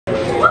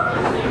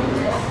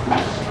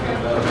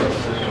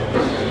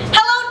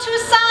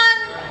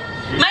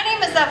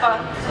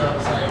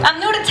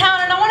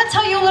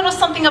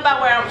something about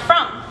where I'm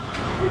from.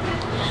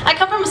 I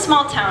come from a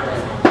small town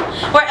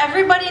where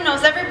everybody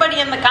knows everybody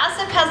and the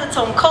gossip has its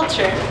own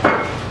culture.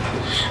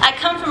 I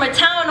come from a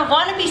town of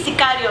wannabe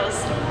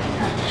sicarios.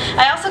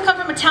 I also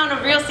come from a town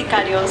of real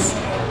sicarios.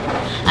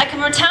 I come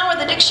from a town where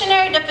the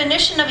dictionary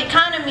definition of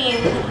economy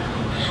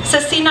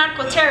says see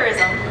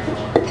narco-terrorism.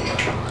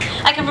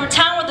 I come from a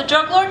town where the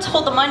drug lords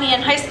hold the money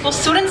and high school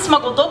students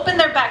smuggle dope in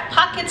their back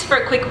pockets for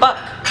a quick buck.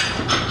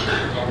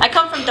 I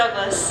come from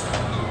Douglas.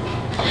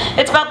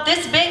 It's about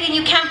this big and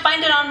you can't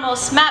find it on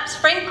most maps.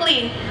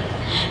 Frankly,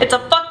 it's a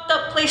fucked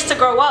up place to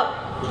grow up,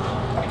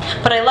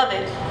 but I love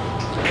it.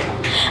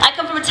 I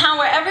come from a town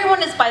where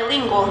everyone is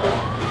bilingual.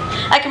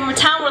 I come from a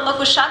town where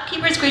local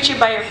shopkeepers greet you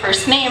by your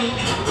first name.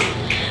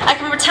 I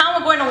come from a town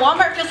where going to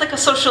Walmart feels like a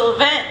social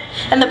event,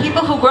 and the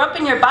people who grew up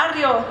in your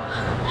barrio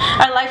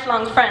are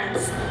lifelong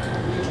friends.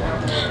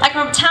 I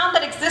come from a town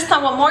that exists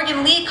on what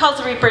Morgan Lee calls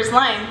the Reaper's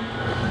Line.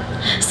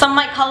 Some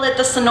might call it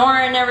the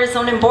Sonora and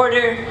Arizona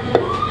border.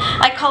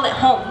 I call it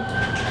home.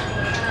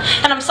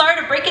 And I'm sorry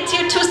to break it to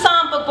you,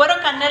 Tucson, but Güero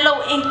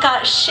Canelo ain't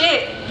got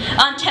shit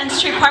on 10th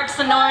Street Park,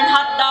 Sonoran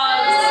hot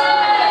dogs.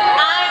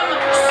 I'm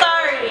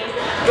sorry.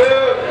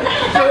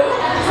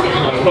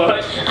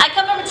 What? I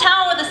come from a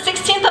town where the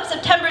 16th of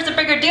September is a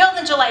bigger deal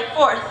than July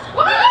 4th.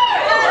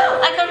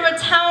 I come from a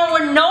town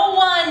where no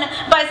one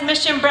buys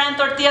Mission brand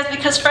tortillas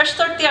because fresh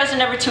tortillas are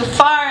never too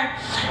far.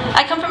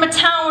 I come from a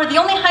town where the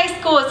only high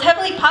school is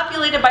heavily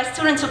populated by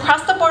students who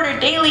cross the border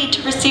daily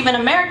to receive an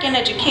American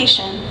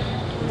education.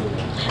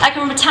 I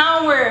come from a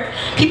town where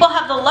people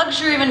have the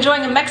luxury of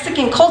enjoying a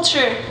Mexican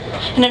culture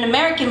in an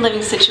American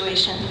living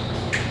situation.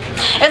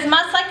 As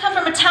más, I come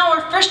from a town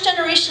where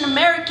first-generation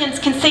Americans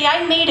can say,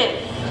 I made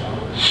it,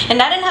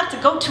 and I didn't have to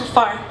go too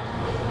far.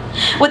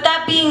 With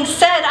that being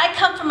said, I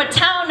come from a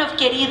town of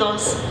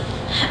queridos,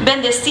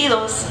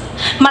 bendecidos,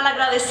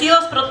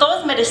 malagradecidos, pero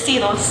todos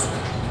merecidos.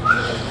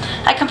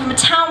 I come from a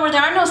town where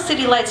there are no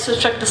city lights to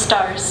obstruct the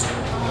stars,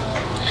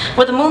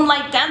 where the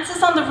moonlight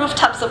dances on the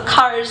rooftops of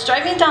cars,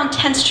 driving down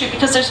 10th Street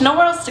because there's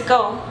nowhere else to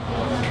go.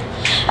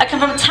 I come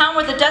from a town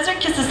where the desert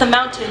kisses the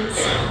mountains,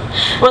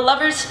 where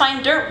lovers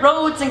find dirt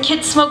roads and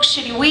kids smoke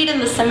shitty weed in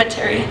the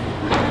cemetery.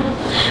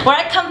 Where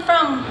I come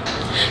from,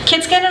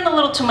 kids get in a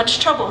little too much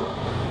trouble.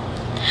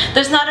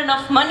 There's not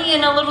enough money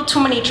and a little too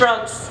many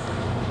drugs,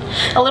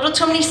 a little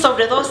too many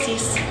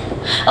sobredosis,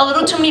 a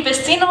little too many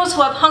vecinos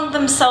who have hung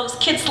themselves,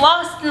 kids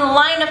lost in the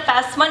line of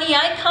fast money.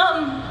 I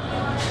come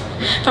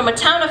from a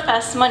town of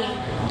fast money.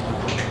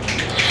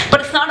 But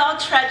it's not all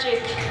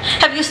tragic.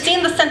 Have you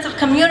seen the sense of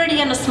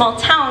community in a small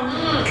town?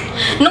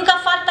 Nunca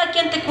falta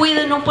quien te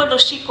cuide en un pueblo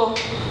chico.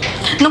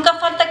 Nunca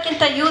falta quien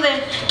te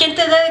ayude, quien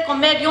te dé de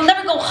comer. You'll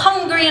never go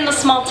hungry in a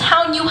small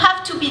town. You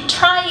have to be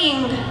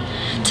trying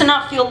to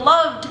not feel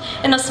loved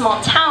in a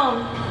small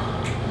town.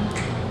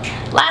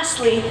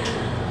 Lastly,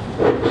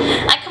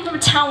 I come from a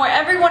town where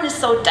everyone is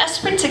so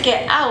desperate to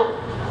get out,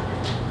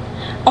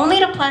 only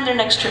to plan their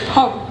next trip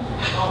home.